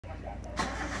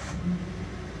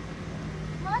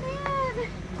on in.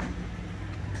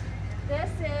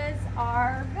 This is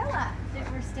our villa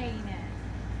that we're staying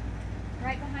in.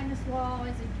 Right behind this wall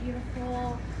is a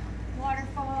beautiful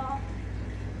waterfall.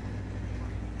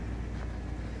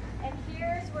 And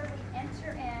here's where we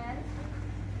enter in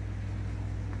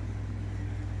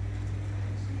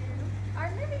to our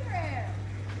living room.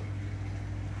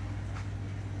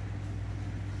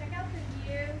 Check out the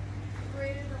view through the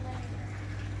living room.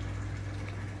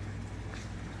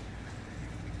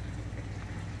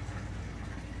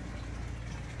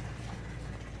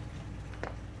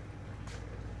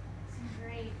 Some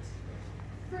great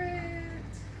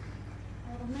fruit,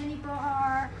 a little mini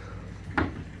bar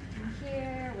in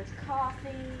here with coffee.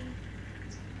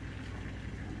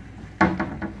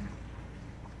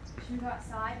 Should we go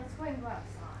outside? Let's go ahead and go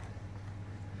outside.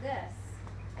 This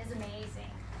is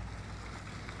amazing.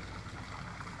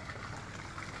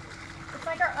 It's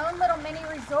like our own little mini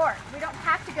resort. We don't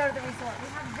have to go to the resort. We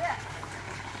have this.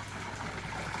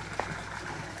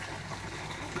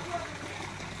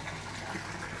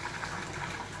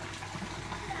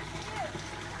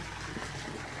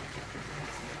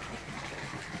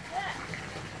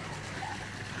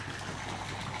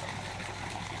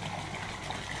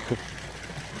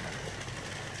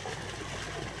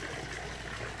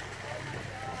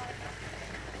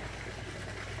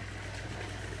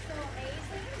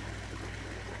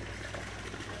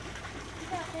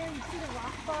 You see the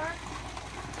rock bar?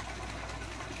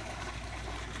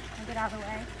 I'll get out of the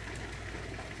way.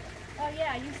 Oh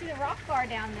yeah, you see the rock bar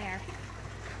down there.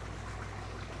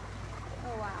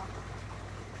 Oh wow.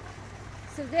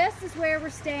 So this is where we're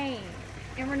staying,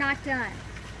 and we're not done.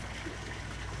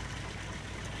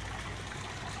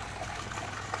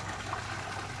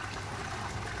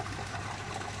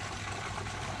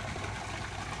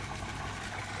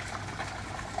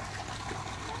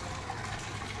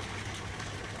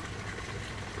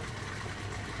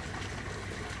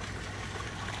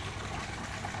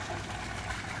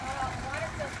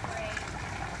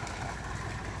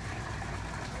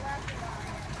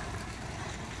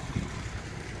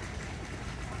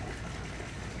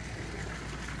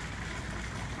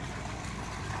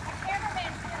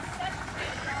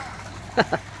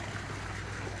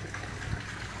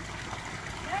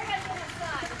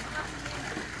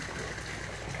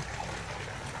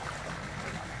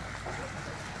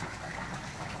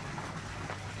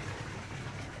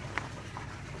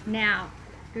 Now,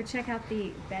 go check out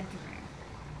the bedroom.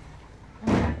 Oh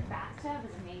my God, the bathtub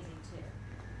is amazing too.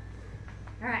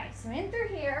 All right, so in through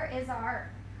here is our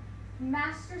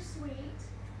master suite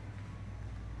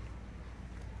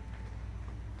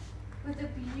with a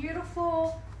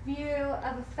beautiful view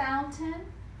of a fountain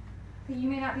that you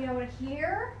may not be able to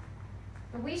hear,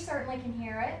 but we certainly can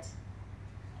hear it.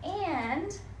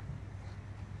 And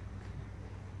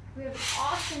we have an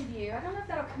awesome view. I don't know if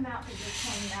that'll come out because we're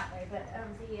pointing that way, but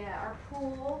of the our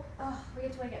pool. Oh, we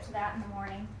have to wake up to that in the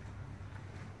morning.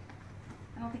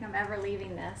 I don't think I'm ever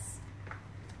leaving this.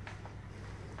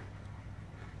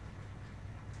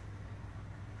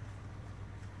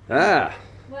 Ah.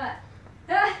 What?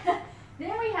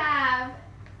 Then we have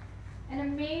an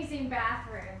amazing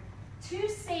bathroom. 2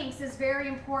 sinks is very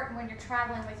important when you're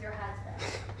traveling with your husband.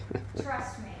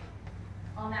 Trust me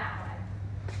on that one.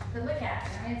 But look at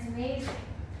it. I mean, it's amazing.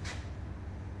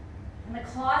 And the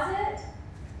closet.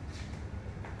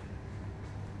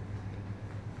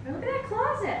 Look at that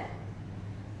closet.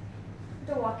 You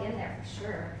have to walk in there for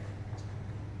sure.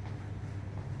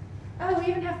 Oh, we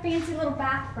even have fancy little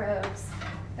bathrobes.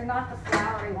 They're not the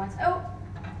flowery ones. Oh,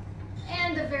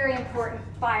 and the very important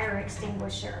fire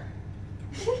extinguisher.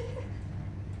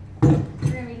 We're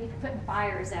going to be putting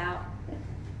fires out.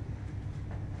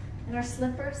 And our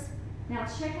slippers. Now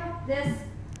check out this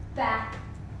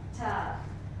bathtub.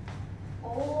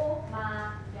 Oh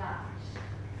my gosh.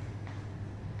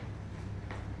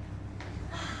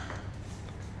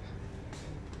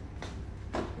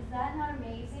 Is that not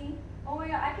amazing? Oh my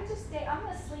God, I could just stay. I'm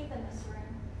going to sleep in this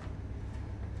room.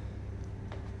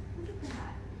 Look at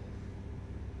that.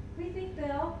 What do you think,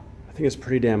 Bill? I think it's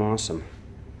pretty damn awesome.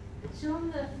 Show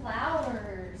them the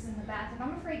flowers in the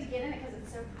bathroom. I'm afraid to get in it because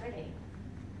it's so pretty.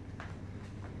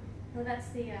 Well, that's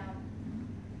the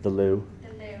loo. The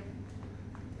loo.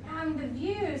 The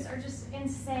views are just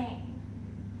insane.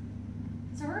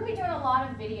 So we're going to be doing a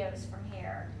lot of videos from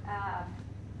here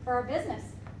for our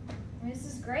business. I mean, this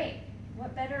is great.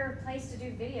 What better place to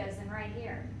do videos than right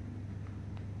here?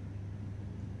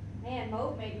 Man,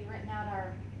 Moat may be renting out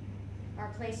our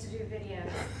place to do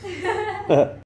videos.